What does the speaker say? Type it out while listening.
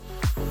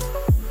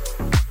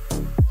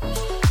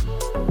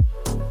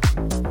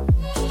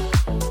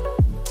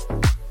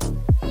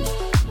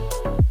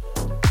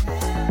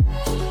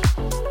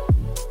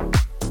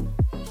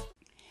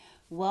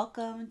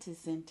welcome to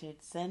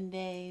Centered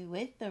Sunday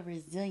with the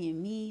Resilient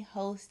Me,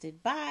 hosted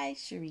by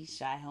Sharice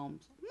Shy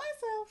Holmes,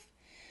 myself.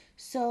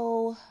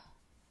 So,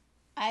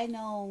 I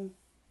know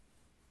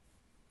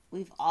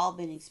we've all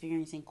been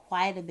experiencing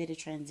quite a bit of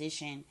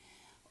transition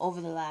over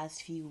the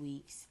last few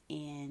weeks,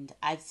 and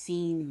I've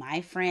seen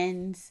my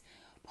friends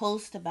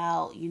post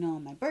about,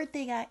 my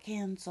birthday got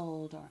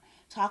canceled, or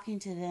talking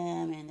to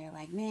them, and they're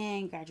like,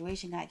 man,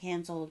 graduation got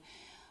canceled.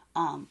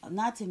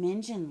 Not to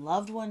mention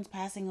loved ones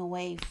passing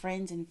away,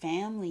 friends and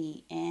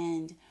family.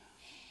 And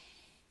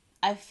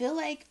I feel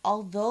like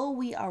although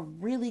we are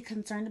really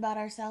concerned about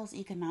ourselves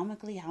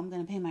economically, how I'm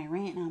going to pay my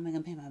rent, how I'm going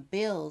to pay my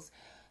bills,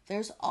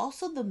 there's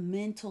also the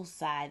mental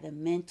side, the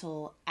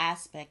mental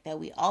aspect that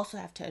we also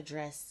have to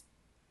address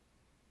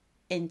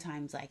in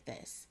times like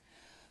this.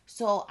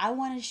 So I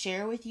want to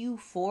share with you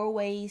 4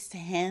 ways to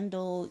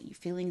handle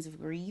feelings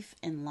of grief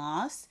and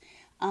loss.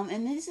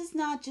 And this is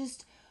not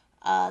just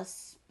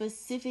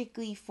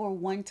specifically for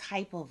one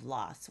type of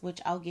loss,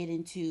 which I'll get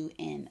into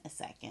in a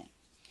second.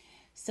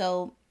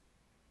 So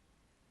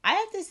I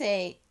have to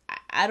say,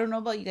 I don't know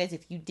about you guys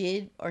if you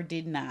did or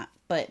did not,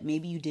 but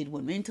maybe you did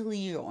one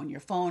mentally or on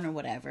your phone or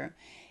whatever.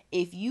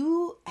 If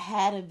you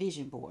had a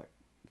vision board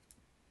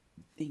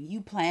and you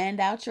planned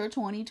out your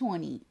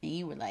 2020 and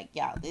you were like,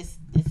 y'all, this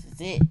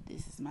is it.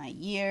 This is my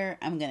year.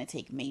 I'm going to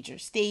take major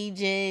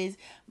stages.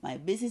 My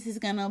business is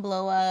going to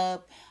blow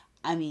up.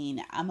 I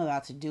mean, I'm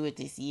about to do it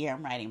this year.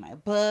 I'm writing my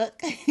book.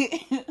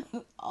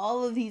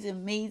 All of these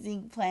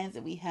amazing plans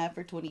that we have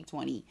for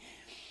 2020.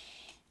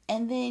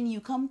 And then you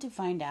come to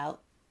find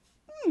out,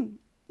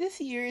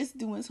 this year is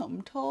doing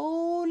something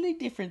totally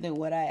different than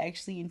what I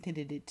actually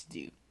intended it to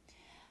do.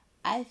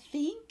 I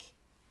think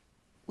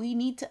we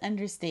need to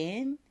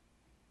understand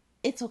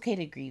it's okay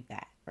to grieve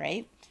that,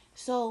 right?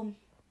 So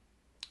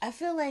I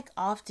feel like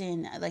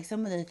often, like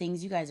some of the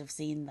things you guys have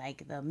seen,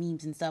 like the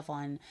memes and stuff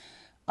on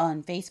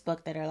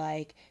Facebook that are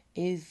like,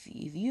 if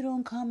you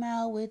don't come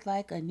out with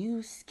like a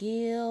new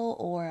skill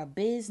or a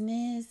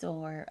business,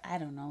 or I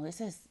don't know,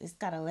 it's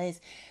got a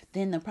list,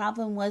 then the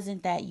problem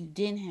wasn't that you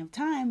didn't have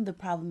time. The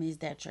problem is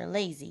that you're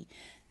lazy.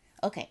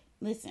 Okay,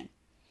 listen.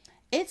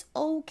 It's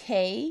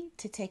okay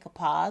to take a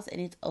pause and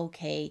it's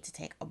okay to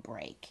take a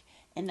break.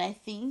 And I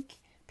think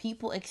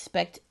people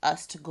expect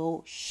us to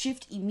go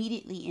shift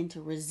immediately into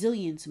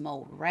resilience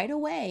mode right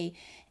away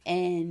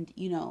and,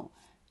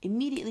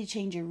 immediately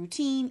change your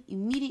routine,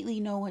 immediately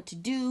know what to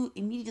do,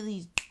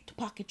 immediately to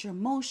pocket your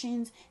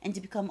emotions, and to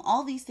become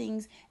all these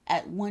things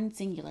at one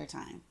singular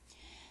time.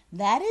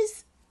 That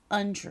is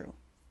untrue.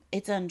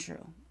 It's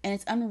untrue. And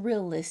it's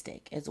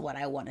unrealistic, is what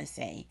I want to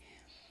say.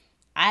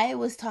 I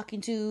was talking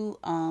to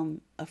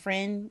a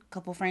friend,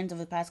 couple friends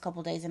over the past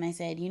couple days, and I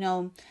said,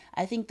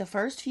 I think the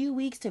first few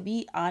weeks, to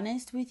be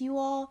honest with you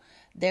all,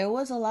 there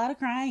was a lot of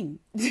crying.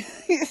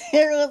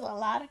 There was a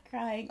lot of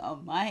crying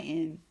on my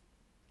end.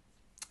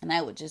 And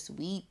I would just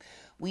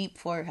weep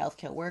for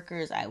healthcare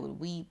workers. I would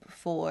weep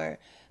for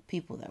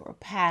people that were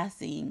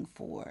passing,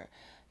 for,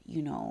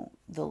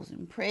 those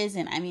in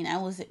prison. I mean, I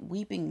was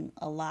weeping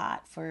a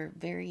lot for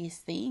various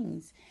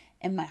things.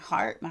 And my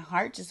heart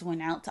just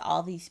went out to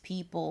all these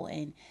people,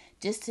 and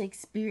just to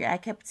experience, I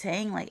kept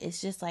saying, like,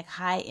 it's just like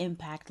high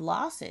impact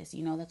losses.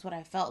 That's what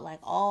I felt like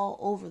all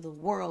over the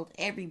world.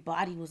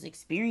 Everybody was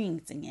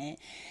experiencing it.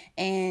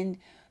 And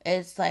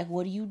it's like,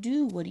 what do you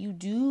do? What do you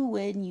do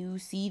when you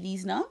see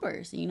these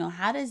numbers?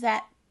 How does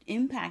that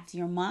impact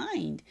your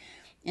mind?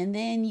 And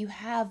then you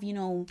have,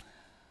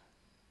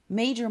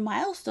 major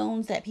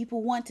milestones that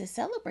people want to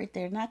celebrate.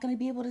 They're not going to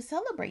be able to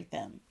celebrate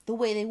them the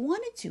way they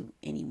wanted to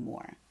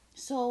anymore.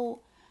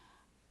 So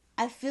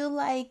I feel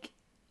like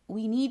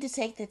we need to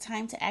take the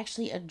time to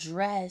actually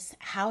address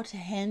how to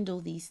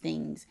handle these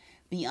things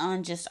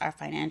beyond just our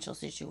financial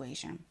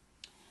situation.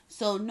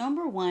 So,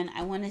 number one,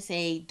 I want to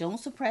say don't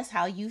suppress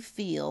how you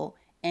feel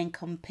and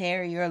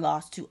compare your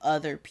loss to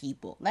other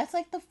people. That's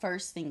like the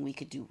first thing we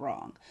could do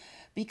wrong,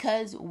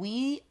 because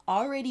we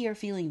already are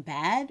feeling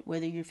bad,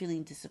 whether you're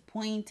feeling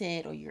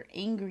disappointed or you're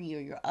angry or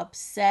you're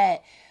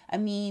upset. I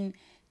mean,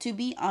 to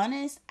be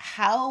honest,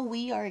 how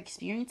we are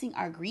experiencing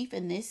our grief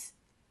in this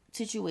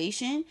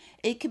situation,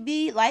 it could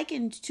be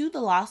likened to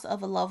the loss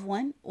of a loved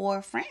one or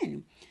a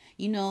friend.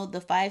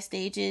 The 5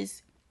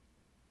 stages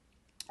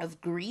of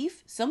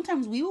grief,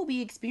 sometimes we will be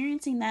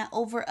experiencing that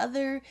over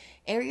other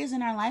areas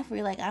in our life where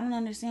you're like, I don't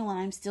understand why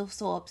I'm still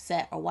so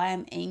upset, or why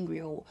I'm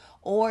angry,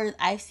 or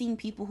I've seen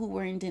people who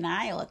were in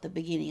denial at the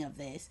beginning of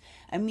this.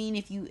 I mean,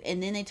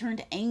 and then they turn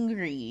to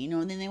angry,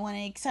 and then they want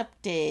to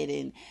accept it.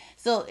 And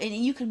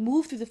you can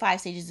move through the 5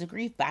 stages of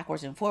grief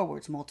backwards and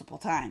forwards multiple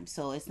times.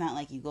 So it's not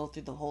like you go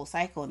through the whole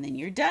cycle and then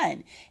you're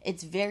done.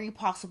 It's very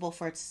possible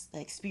for us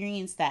to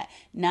experience that,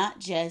 not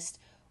just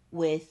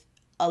with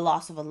a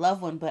loss of a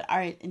loved one, but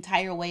our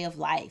entire way of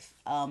life.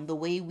 The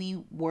way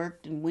we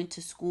worked and went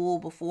to school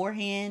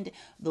beforehand,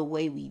 the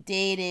way we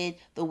dated,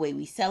 the way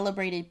we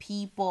celebrated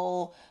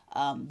people,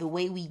 the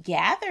way we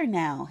gather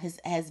now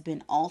has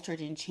been altered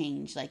and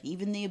changed. Like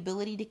even the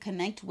ability to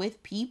connect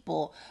with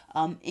people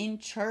in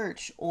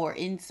church or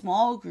in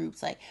small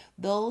groups, like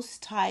those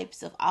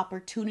types of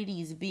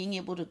opportunities, being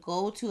able to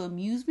go to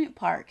amusement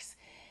parks,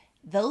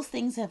 those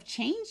things have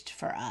changed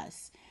for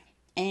us.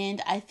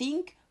 And I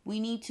think we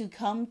need to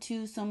come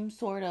to some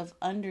sort of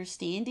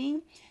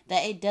understanding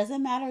that it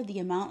doesn't matter the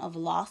amount of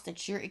loss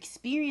that you're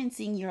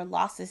experiencing, your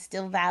loss is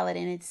still valid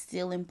and it's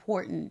still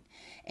important.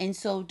 And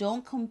so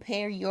don't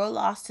compare your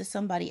loss to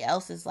somebody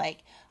else's. Like,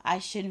 I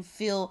shouldn't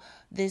feel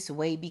this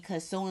way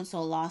because so and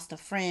so lost a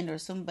friend or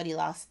somebody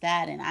lost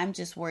that. And I'm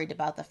just worried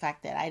about the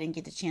fact that I didn't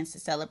get the chance to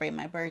celebrate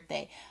my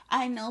birthday.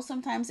 I know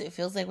sometimes it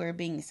feels like we're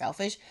being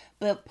selfish,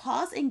 but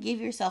pause and give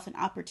yourself an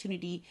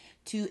opportunity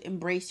to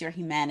embrace your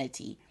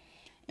humanity.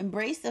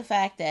 Embrace the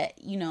fact that,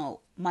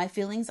 my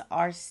feelings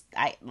are,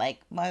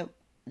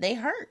 they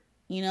hurt.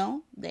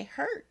 They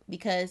hurt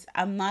because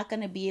I'm not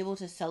going to be able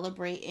to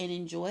celebrate and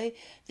enjoy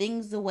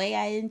things the way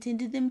I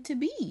intended them to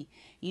be.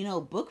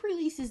 Book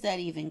releases that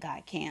even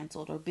got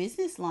canceled, or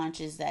business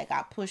launches that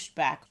got pushed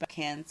back,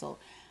 canceled.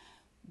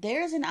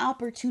 There's an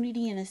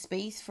opportunity and a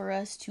space for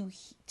us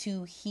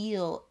to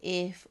heal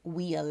if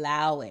we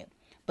allow it.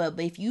 But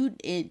if you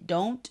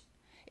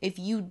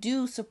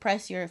do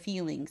suppress your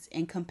feelings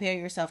and compare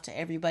yourself to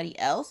everybody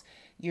else,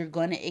 you're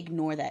going to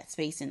ignore that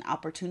space and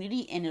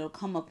opportunity, and it'll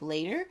come up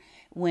later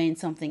when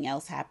something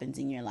else happens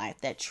in your life.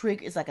 That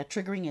is like a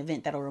triggering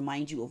event that'll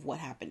remind you of what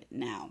happened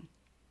now.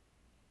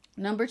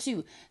 Number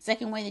two,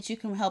 second way that you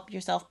can help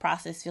yourself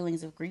process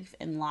feelings of grief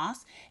and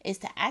loss is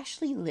to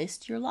actually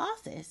list your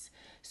losses.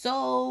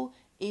 So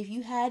if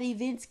you had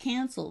events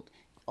canceled,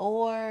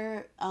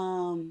 or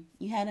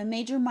you had a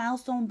major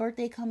milestone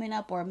birthday coming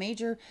up, or a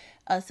major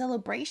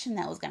celebration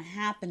that was going to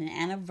happen, an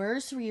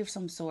anniversary of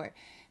some sort,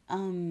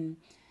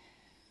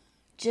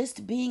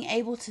 just being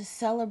able to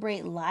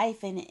celebrate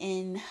life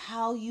and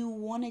how you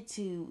wanted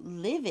to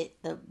live it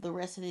the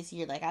rest of this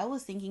year. Like, I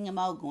was thinking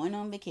about going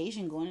on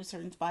vacation, going to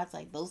certain spots.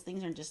 Like, those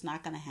things are just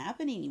not going to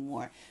happen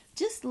anymore.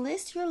 Just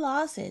list your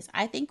losses.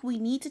 I think we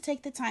need to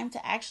take the time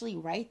to actually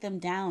write them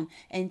down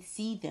and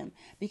see them,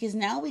 because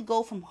now we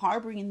go from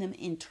harboring them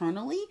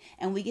internally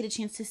and we get a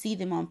chance to see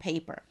them on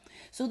paper.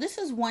 So this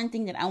is one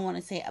thing that I want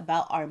to say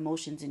about our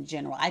emotions in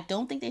general. I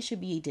don't think they should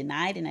be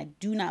denied, and I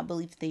do not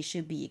believe that they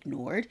should be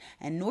ignored,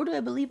 and nor do I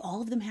believe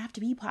all of them have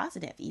to be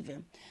positive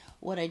even.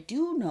 What I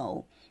do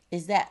know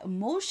is that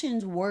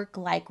emotions work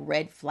like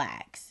red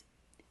flags.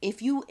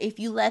 If you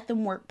let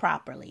them work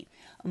properly,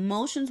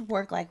 emotions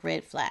work like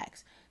red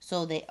flags.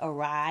 So they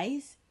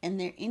arise and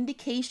they're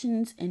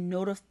indications and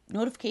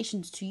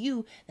notifications to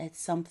you that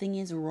something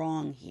is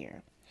wrong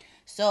here.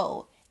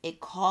 So it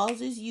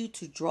causes you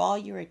to draw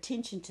your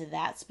attention to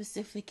that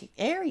specific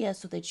area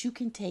so that you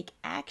can take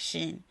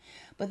action.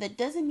 But that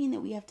doesn't mean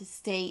that we have to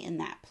stay in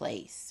that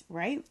place,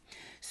 right?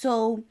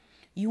 So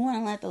you want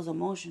to let those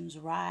emotions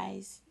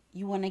rise.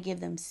 You want to give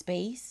them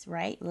space,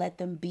 right? Let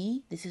them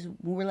be.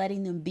 We're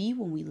letting them be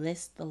when we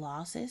list the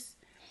losses.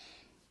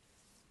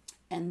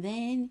 And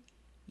then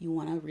you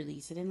want to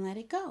release it and let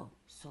it go.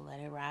 So let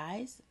it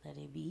rise, let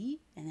it be,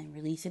 and then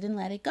release it and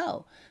let it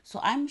go. So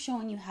I'm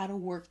showing you how to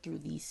work through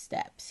these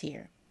steps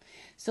here.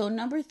 So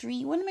number 3,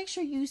 you want to make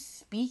sure you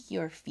speak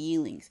your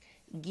feelings.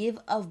 Give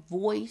a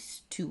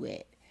voice to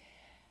it.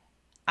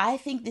 I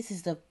think this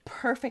is the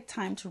perfect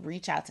time to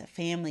reach out to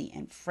family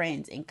and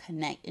friends and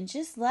connect and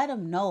just let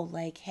them know,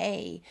 like,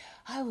 hey,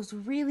 I was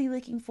really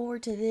looking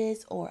forward to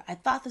this, or I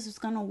thought this was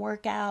going to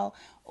work out,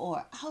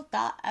 or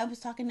I was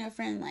talking to a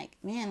friend, like,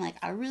 man, like,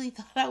 I really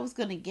thought I was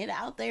going to get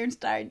out there and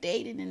start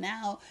dating, and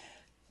now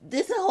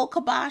there's a whole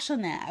kibosh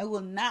on that. I will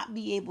not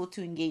be able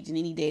to engage in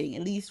any dating,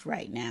 at least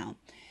right now.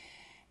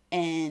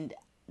 And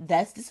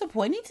that's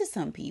disappointing to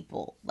some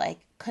people.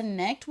 Like,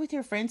 connect with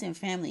your friends and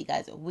family,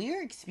 guys.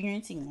 We're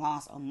experiencing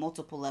loss on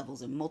multiple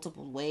levels in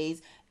multiple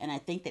ways, and I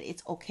think that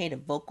it's okay to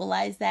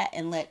vocalize that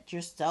and let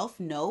yourself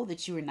know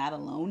that you are not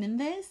alone in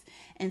this.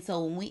 And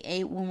so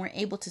when we're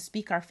able to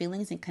speak our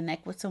feelings and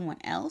connect with someone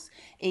else,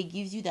 it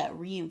gives you that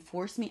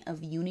reinforcement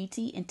of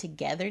unity and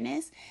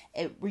togetherness.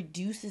 It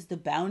reduces the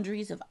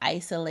boundaries of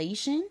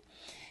isolation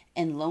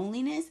and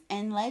loneliness,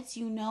 and lets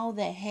you know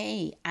that,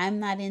 hey,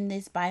 I'm not in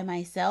this by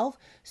myself.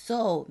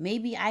 So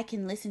maybe I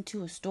can listen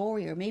to a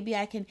story, or maybe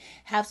I can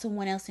have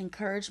someone else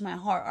encourage my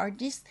heart, or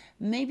just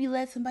maybe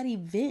let somebody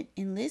vent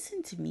and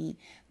listen to me.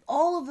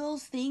 All of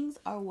those things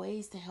are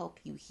ways to help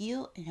you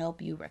heal and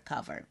help you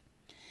recover.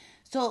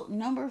 So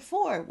number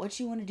 4, what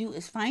you want to do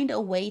is find a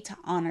way to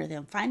honor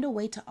them. Find a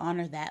way to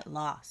honor that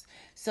loss.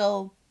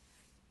 So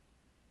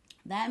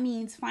that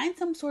means find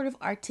some sort of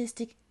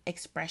artistic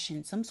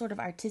expression, some sort of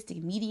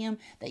artistic medium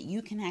that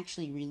you can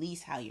actually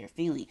release how you're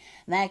feeling.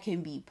 That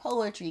can be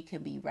poetry, it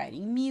can be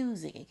writing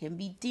music, it can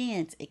be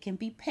dance, it can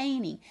be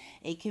painting,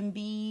 it can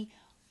be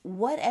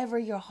whatever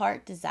your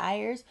heart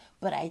desires,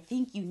 but I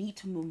think you need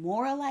to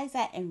memorialize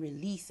that and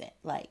release it.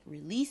 Like,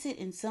 release it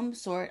in some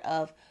sort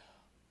of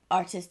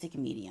artistic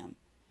medium.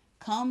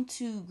 Come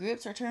to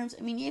grips or terms.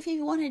 I mean, if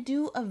you want to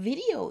do a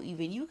video,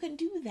 even, you can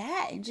do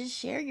that and just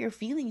share your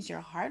feelings, your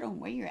heart on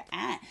where you're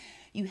at.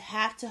 You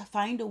have to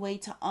find a way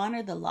to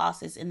honor the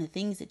losses and the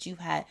things that you've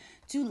had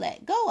to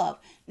let go of.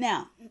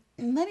 Now,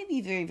 let me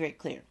be very, very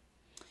clear.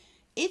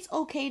 It's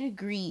okay to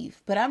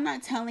grieve, but I'm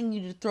not telling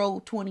you to throw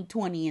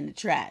 2020 in the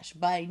trash.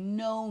 By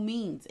no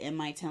means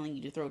am I telling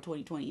you to throw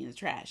 2020 in the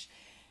trash.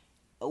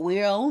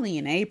 We're only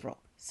in April.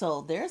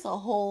 So there's a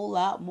whole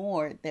lot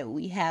more that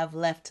we have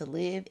left to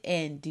live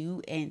and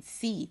do and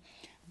see.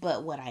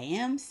 But what I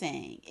am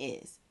saying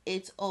is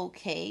it's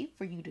okay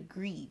for you to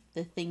grieve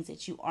the things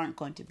that you aren't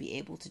going to be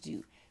able to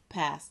do,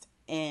 past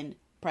and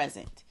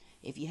present.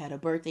 If you had a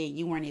birthday and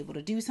you weren't able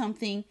to do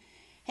something,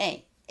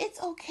 hey, it's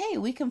okay.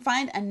 We can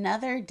find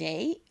another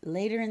day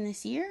later in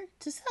this year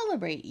to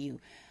celebrate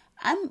you.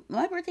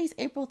 My birthday's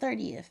April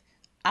 30th.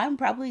 I'm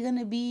probably going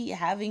to be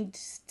having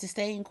to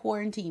stay in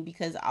quarantine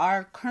because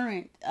our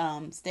current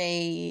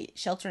stay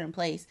shelter in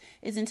place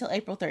is until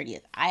April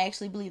 30th. I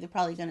actually believe they're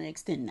probably going to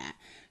extend that.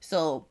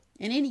 So,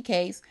 in any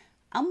case,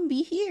 I'm going to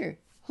be here,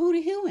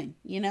 hooty hooing,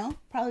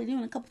 probably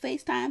doing a couple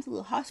FaceTimes, a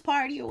little house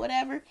party or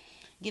whatever.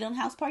 Get on the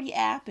house party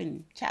app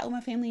and chat with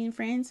my family and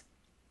friends.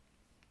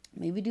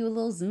 Maybe do a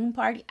little Zoom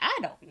party. I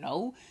don't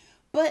know.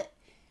 But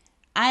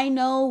I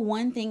know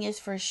one thing is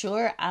for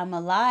sure. I'm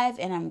alive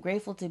and I'm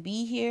grateful to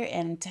be here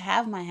and to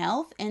have my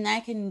health. And I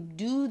can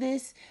do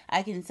this.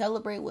 I can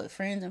celebrate with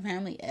friends and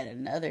family at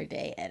another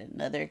day, at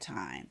another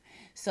time.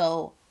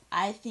 So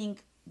I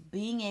think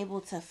being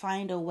able to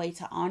find a way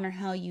to honor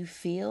how you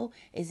feel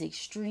is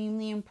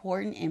extremely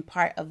important and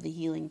part of the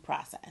healing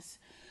process.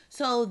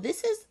 So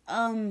this is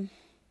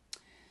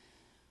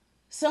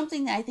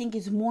something that I think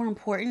is more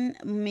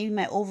important, maybe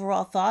my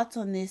overall thoughts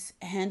on this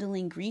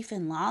handling grief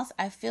and loss.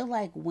 I feel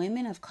like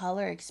women of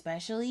color,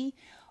 especially,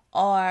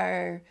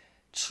 are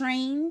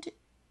trained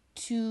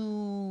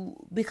to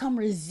become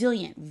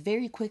resilient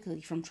very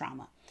quickly from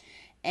trauma.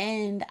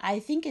 And I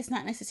think it's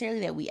not necessarily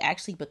that we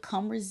actually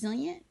become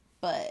resilient,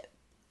 but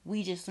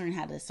we just learn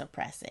how to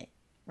suppress it,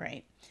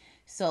 right?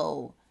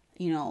 So,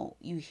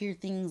 you hear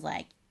things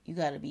like, you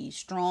got to be a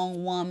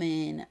strong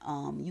woman.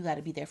 You got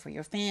to be there for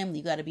your family.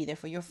 You got to be there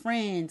for your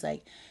friends.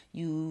 Like,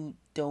 you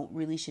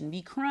shouldn't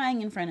be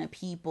crying in front of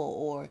people,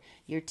 or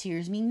your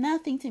tears mean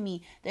nothing to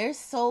me. There's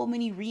so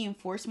many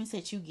reinforcements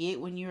that you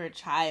get when you're a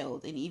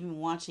child, and even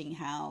watching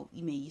how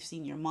you've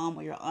seen your mom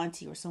or your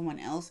auntie or someone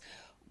else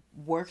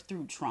work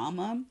through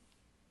trauma,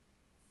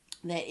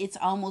 that it's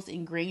almost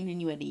ingrained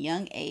in you at a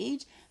young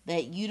age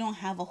that you don't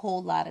have a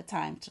whole lot of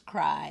time to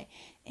cry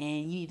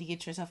and you need to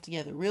get yourself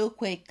together real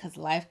quick because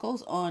life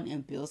goes on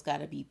and bills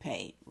got to be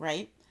paid,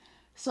 right?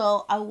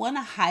 So I want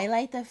to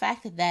highlight the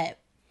fact that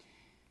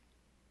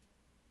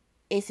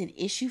it's an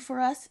issue for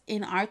us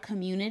in our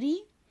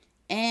community.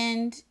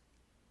 And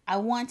I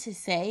want to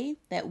say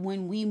that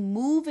when we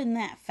move in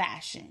that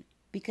fashion,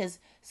 because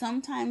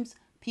sometimes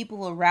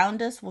people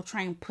around us will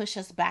try and push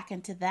us back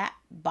into that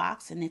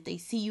box. And if they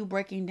see you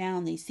breaking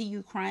down, they see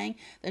you crying,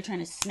 they're trying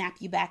to snap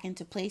you back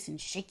into place and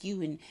shake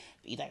you and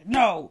be like,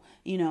 no,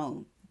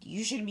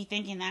 you shouldn't be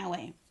thinking that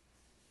way.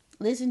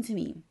 Listen to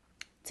me.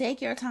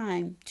 Take your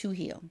time to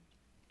heal.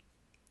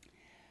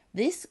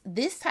 This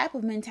type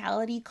of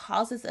mentality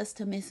causes us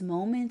to miss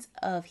moments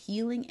of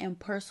healing and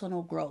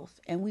personal growth.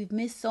 And we've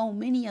missed so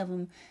many of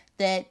them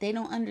that they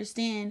don't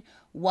understand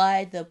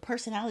why the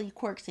personality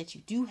quirks that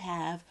you do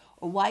have,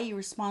 or why you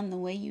respond the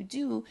way you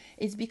do,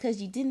 is because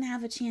you didn't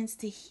have a chance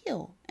to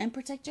heal and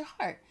protect your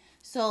heart.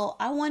 So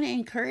I want to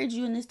encourage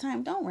you in this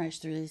time, don't rush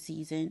through this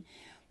season.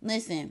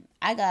 Listen,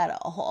 I got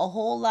a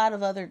whole lot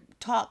of other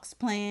talks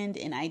planned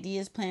and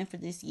ideas planned for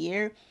this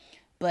year.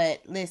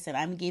 But listen,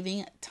 I'm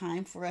giving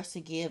time for us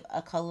to give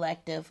a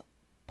collective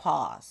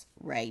pause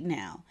right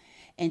now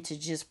and to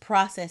just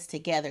process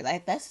together.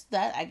 Like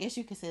that. I guess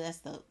you could say that's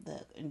the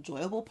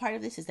enjoyable part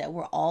of this, is that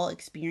we're all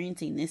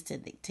experiencing this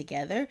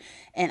together,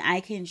 and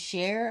I can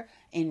share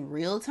in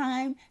real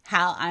time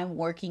how I'm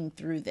working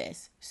through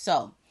this.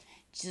 So,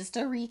 just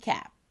a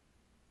recap: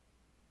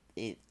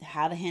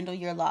 how to handle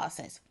your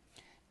losses.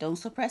 Don't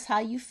suppress how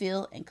you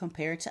feel and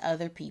compare it to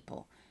other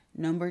people.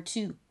 Number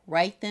 2,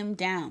 write them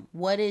down.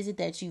 What is it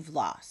that you've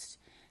lost?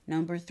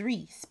 Number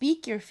 3,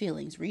 speak your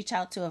feelings. Reach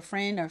out to a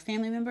friend or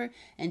family member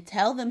and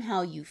tell them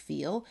how you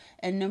feel.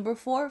 And number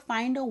 4,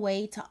 find a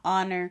way to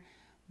honor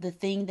the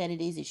thing that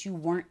it is that you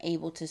weren't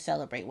able to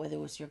celebrate, whether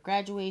it was your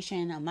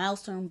graduation, a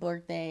milestone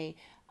birthday,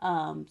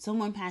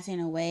 someone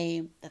passing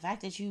away, the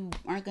fact that you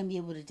aren't going to be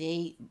able to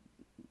date,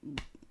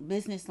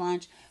 business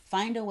lunch.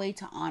 Find a way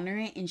to honor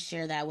it and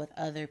share that with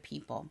other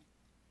people.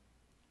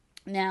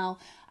 Now,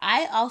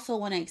 I also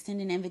want to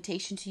extend an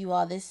invitation to you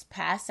all. This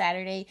past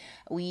Saturday,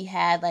 we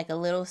had like a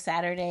little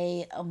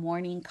Saturday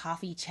morning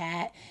coffee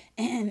chat,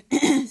 and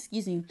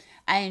excuse me,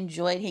 I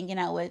enjoyed hanging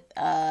out with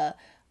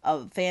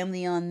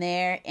family on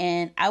there,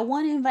 and I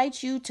want to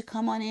invite you to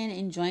come on in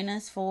and join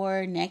us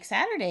for next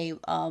Saturday.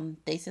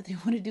 They said they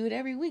want to do it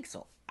every week,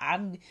 so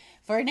I'm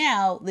for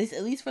now,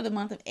 at least for the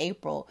month of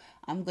April,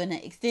 I'm gonna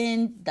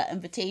extend the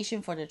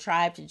invitation for the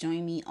tribe to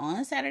join me on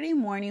a Saturday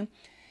morning.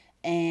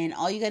 And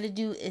all you got to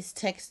do is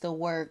text the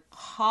word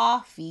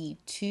coffee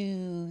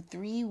to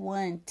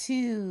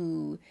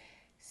 312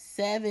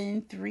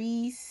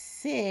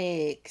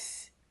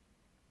 736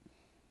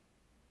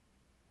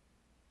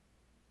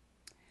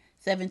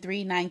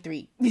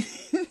 7393.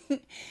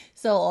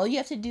 So all you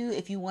have to do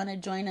if you want to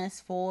join us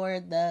for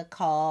the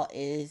call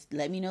is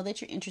let me know that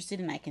you're interested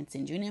and I can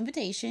send you an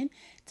invitation.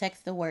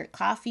 Text the word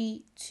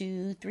coffee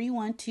to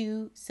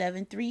 312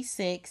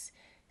 736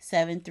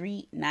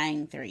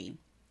 7393.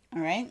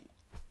 All right?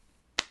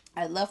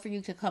 I'd love for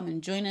you to come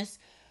and join us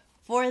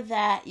for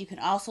that. You can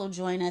also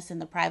join us in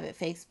the private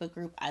Facebook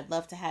group. I'd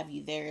love to have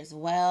you there as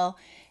well.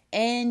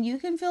 And you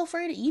can feel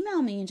free to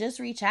email me and just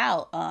reach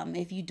out.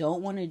 If you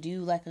don't want to do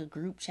like a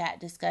group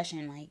chat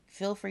discussion, like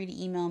feel free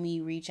to email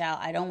me, reach out.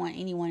 I don't want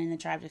anyone in the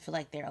tribe to feel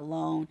like they're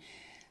alone.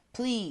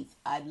 Please,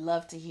 I'd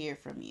love to hear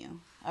from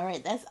you. All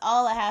right, that's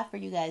all I have for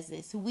you guys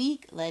this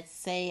week. Let's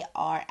say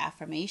our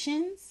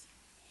affirmations.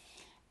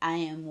 I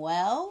am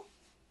well.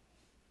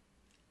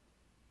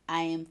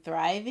 I am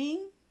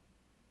thriving.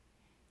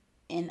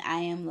 And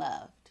I am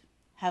loved.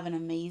 Have an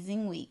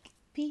amazing week.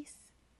 Peace.